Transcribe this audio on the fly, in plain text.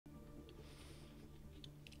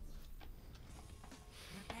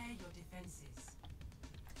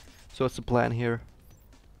So what's the plan here?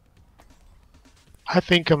 I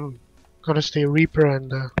think I'm gonna stay Reaper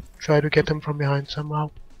and try to get them from behind somehow.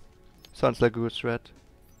 Sounds like a good strat.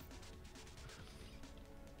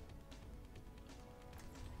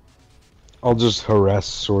 I'll just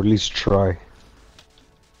harass, or at least try.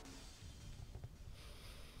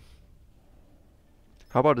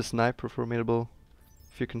 How about a sniper formidable?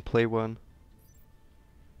 If you can play one.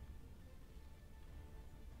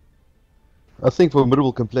 I think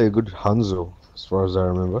Formidable can play a good Hanzo, as far as I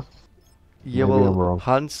remember. Yeah, Maybe I'm well, wrong.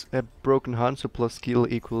 Hans, a broken Hanzo plus skill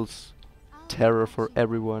equals terror for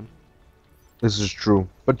everyone. This is true.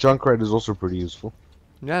 But Junkrat is also pretty useful.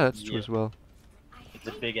 Yeah, that's true as well. It's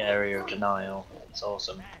a big area of denial. It's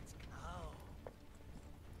awesome.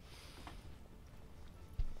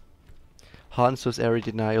 Hanzo's area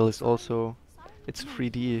denial is also, it's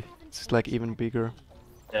 3D. It's like even bigger.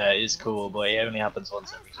 Yeah, it is cool, but it only happens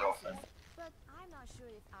once every so often. But I'm not sure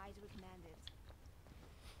if I'd recommend it.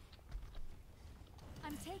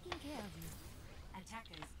 I'm taking care of you.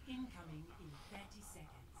 Attackers incoming in 30 seconds.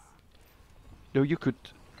 No, you could.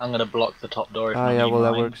 I'm gonna block the top door if Ah, not yeah, you well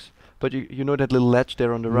that mind. works. But you know that little ledge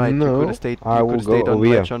there on the right. No, you could have stayed. I You will could have stayed go on the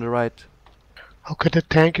over ledge here. on the right. Okay, the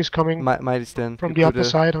tank is coming Mighty stand. from You the upper coulda-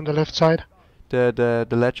 side on the left side. The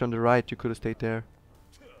ledge on the right. You could have stayed there.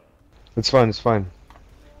 It's fine, it's fine.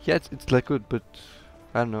 Yeah, it's like good, but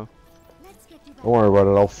I don't know. Let's get you back. Don't worry about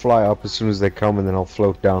it. I'll fly up as soon as they come and then I'll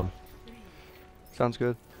float down. Sounds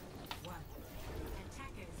good.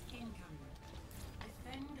 Attackers incoming.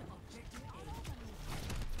 Defend objective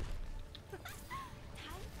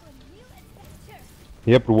Time for a new adventure.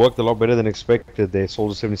 Yep, it worked a lot better than expected. Their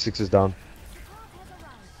Soldier 76 is down. Support has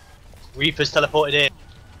arrived. Reaper's teleported in.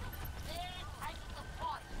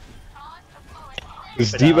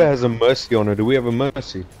 This Reaper Diva down. has a Mercy on her. Do we have a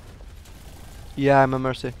Mercy? Yeah, I'm a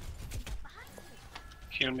mercy.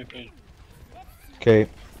 Heal me, please. Okay.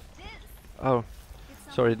 Oh,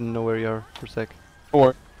 sorry, didn't know where you are for a sec. Don't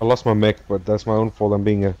worry. I lost my mech, but that's my own fault. I'm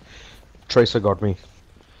being a... Tracer got me.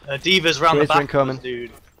 Diva's round the Tracer back incoming. of us,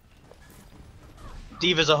 dude.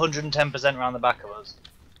 Diva's 110% round the back of us.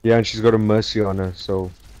 Yeah, and she's got a Mercy on her, so...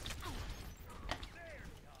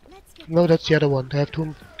 Let's get No, that's the other one. They have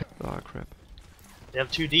two. Oh crap. They have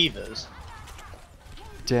two Divas.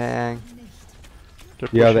 Dang. They're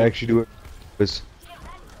Yeah, they pushing. actually do it. This.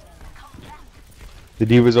 The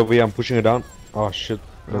Diva's over here. I'm pushing her down. Oh, shit.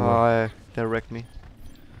 Never mind. Oh, yeah, they wrecked me.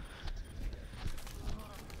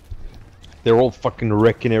 They're all fucking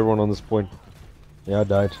wrecking everyone on this point. Yeah, I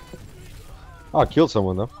died. Oh, I killed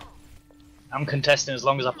someone, though. I'm contesting as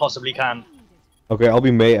long as I possibly can. Okay, I'll be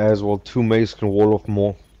Mei as well. 2 Meis can wall off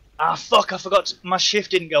more. Ah, fuck, I forgot. My shift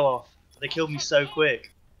didn't go off. They killed me so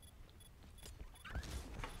quick.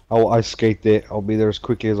 I'll ice skate there. I'll be there as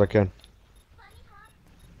quickly as I can.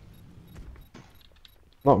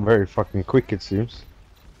 Not very fucking quick, it seems.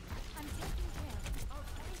 I'm taking care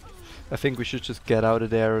of you. I think we should just get out of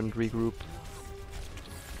there and regroup.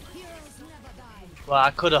 Heroes never die. Well,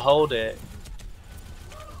 I could have hold it.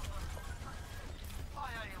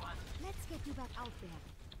 Let's get you back out there.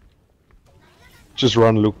 Just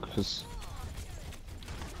run, Luke. 'Cause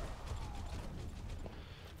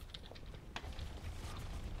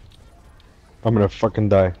I'm gonna fucking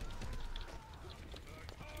die.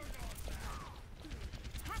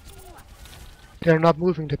 They're not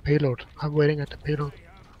moving the payload. I'm waiting at the payload.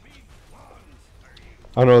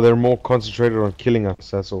 I know they're more concentrated on killing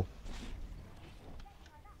us, that's all.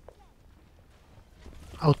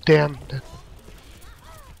 Oh damn! That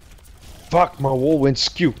Fuck, my wall went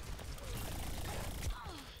skew.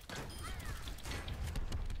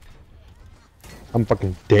 I'm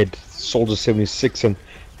fucking dead. Soldier 76, and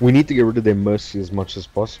we need to get rid of their Mercy as much as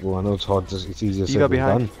possible. I know it's hard, it's easier said Diva than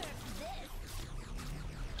behind. done.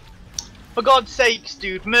 For God's sakes,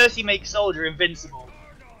 dude, Mercy makes Soldier invincible.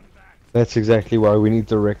 That's exactly why we need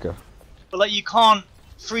the Wrecker. But like, you can't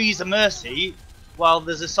freeze a Mercy while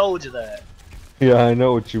there's a soldier there. Yeah, I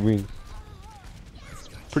know what you mean.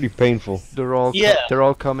 Pretty painful. Yeah. They're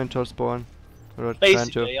all coming to our spawn. Or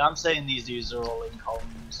Basically, I'm saying these dudes are all in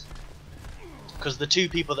columns. Because the two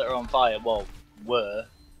people that are on fire, well, were.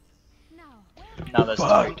 Now, Now there's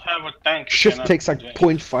Don't three. have a tank. you Shift cannot takes like do it.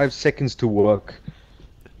 0.5 seconds to work.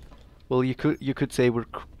 Well, you could say we're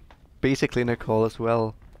basically in a call as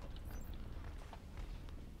well.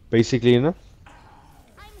 Basically, you know?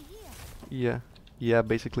 I'm here. Yeah, yeah,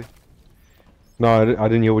 basically. No, I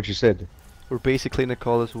didn't hear what you said. We're basically in a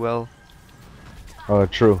call as well.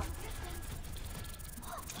 True.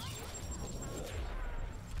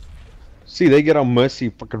 See, they get on Mercy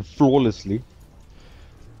fucking flawlessly.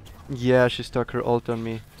 Yeah, she stuck her ult on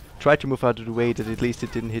me. Try to move out of the way that at least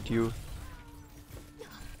it didn't hit you.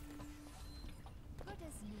 Good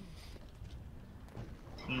as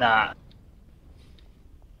new. Nah.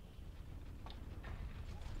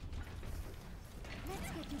 Let's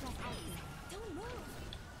get you back out there. Don't move.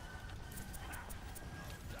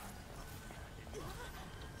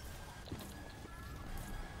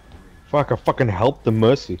 Fuck, I fucking helped the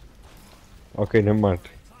Mercy. Okay, never mind.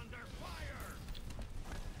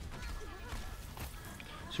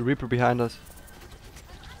 So Reaper behind us.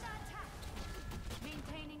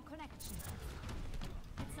 Maintaining connection.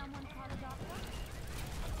 Did someone call a doctor?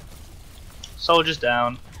 Soldiers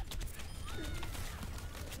down.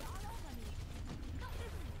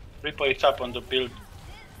 Reaper is up on the build.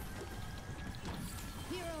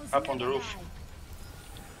 Heroes Up on the never roof. die.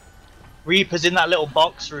 Reaper's in that little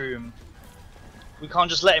box room. We can't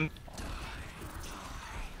just let him.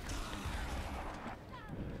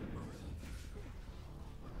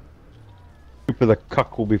 Reaper the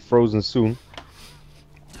cuck will be frozen soon.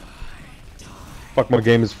 Fuck, my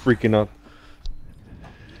game is freaking out.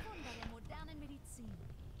 Wundere moderne Medizin.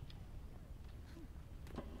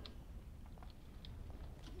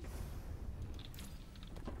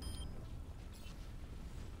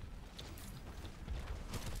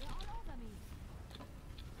 They're all over me.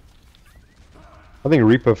 I think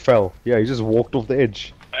Reaper fell. Yeah, he just walked off the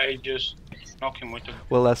edge. I just knock him with the.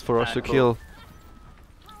 Well, that's for us Ah, to cool. kill.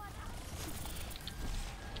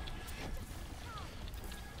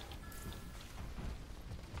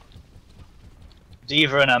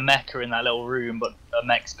 Diva and a mech are in that little room, but a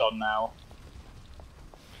mech's gone now.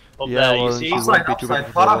 Up Yeah, there, well, you see? she won't be too bad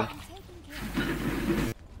for Farah. long. I'm taking care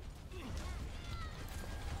of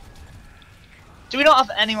Do we not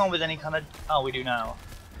have anyone with any kind of... Oh, we do now.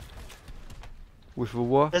 With a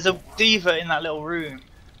war? There's a diva in that little room.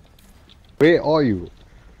 Where are you?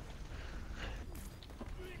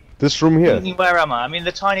 This room here. Where am I? I mean,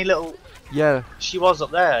 the tiny little... Yeah, She was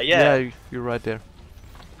up there, yeah. you're right there.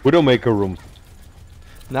 Widowmaker room.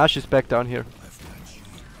 Now she's back down here.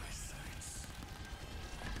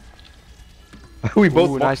 We both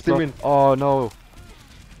Ooh, boxed him block. in. Oh no.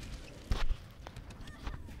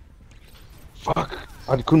 Fuck.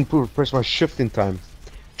 I couldn't press my shift in time.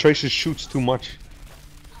 Tracer shoots too much.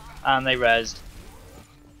 And they rezzed.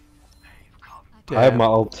 I have Damn. my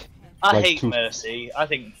ult. I Like hate two- Mercy. I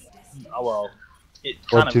think... Oh, well. It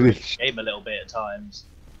What kind of do you ruins think? the game a little bit at times.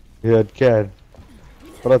 Yeah, it can.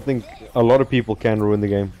 But I think a lot of people can ruin the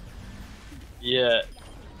game. Yeah.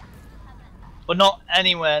 But not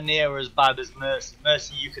anywhere near as bad as Mercy.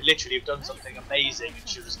 Mercy, you could literally have done something amazing and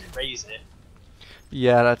she'll just erase it.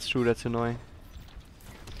 Yeah, that's true, that's annoying.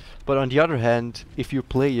 But on the other hand, if you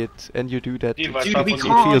play it and you do that, Diva it, is Dude, up we on the it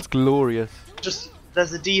can't- feels glorious. Just...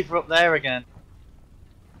 There's a diva up there again.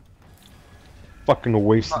 Fucking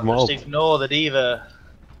wasted Can't my just ult. ignore the diva.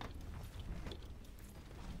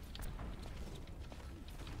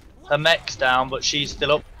 Her mech's down, but she's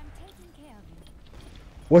still up. I'm taking care of you.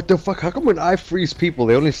 What the fuck? How come when I freeze people,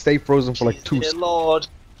 they only stay frozen for like 2 Dear seconds? Lord.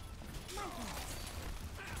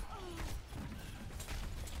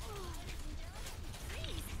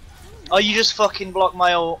 Oh, you just fucking blocked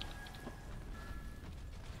my ult.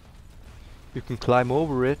 You can climb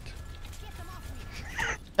over it.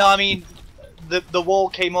 No, I mean, the wall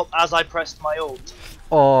came up as I pressed my ult.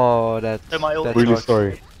 Oh, that. So my ult that Really sucks.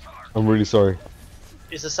 sorry. I'm really sorry.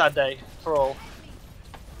 It's a sad day for all.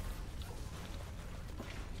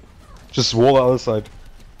 Just wall the other side.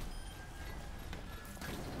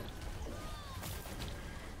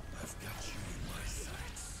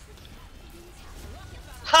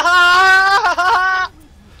 Ha ha!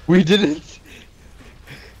 We did it!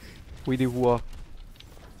 We do war.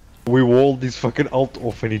 We walled his fucking ult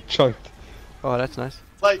off and he chunked. Oh, that's nice.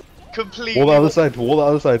 Like, completely. Wall the other side, wall the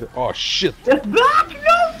other side. Oh shit.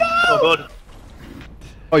 Oh, good.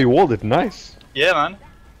 Oh, you walled it, nice. Yeah, man.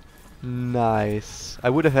 Nice. I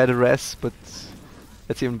would have had a res, but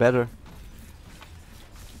that's even better.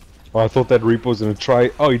 Oh, I thought that Reaper was gonna try.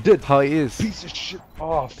 Oh, he did. How he is. Piece of shit.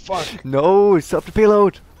 Oh, fuck. No, stop the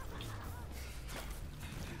payload.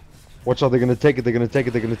 Watch out, they're gonna take it, they're gonna take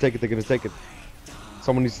it, they're gonna take it, they're gonna take it.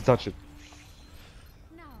 Someone needs to touch it.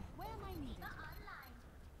 Now, where am I needed?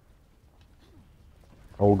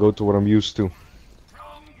 I will go to what I'm used to.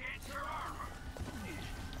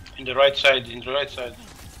 In the right side, in the right side.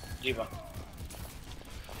 Diva.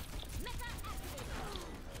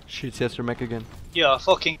 Shoots Hester mech again. You are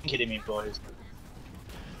fucking kidding me, boys.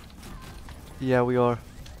 Yeah, we are.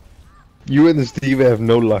 You and Steve have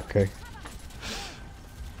no luck, eh?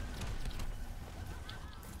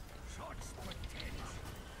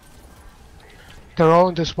 They're all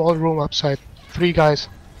in the small room upside. 3 guys.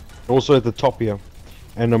 Also at the top here.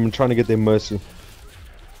 And I'm trying to get their mercy.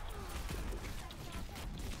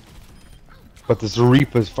 But this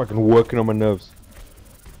Reaper's fucking working on my nerves.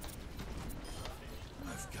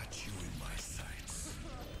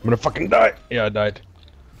 I'm gonna fucking die! Yeah, I died.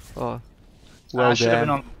 Oh. I Well should have been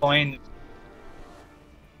damn. on point.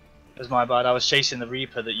 It was my bad. I was chasing the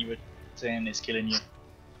Reaper that you were saying is killing you.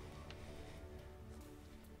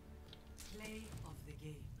 Play of the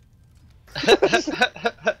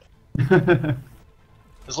game.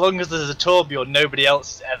 As long as there's a Torbjorn, nobody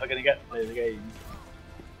else is ever gonna get to play the game.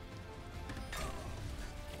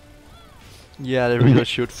 Yeah, they really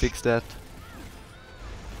should fix that.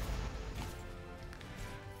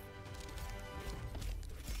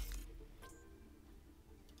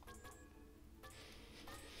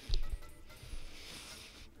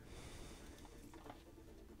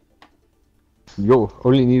 Yo,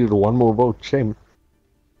 only needed one more vote, shame.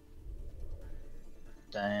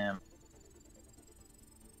 Damn.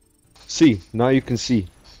 See, now you can see.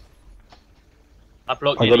 I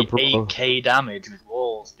blocked I nearly got a 8k damage with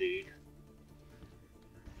walls, dude.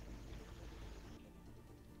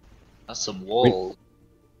 That's some walls.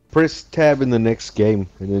 Press tab in the next game,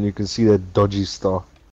 and then you can see that dodgy star.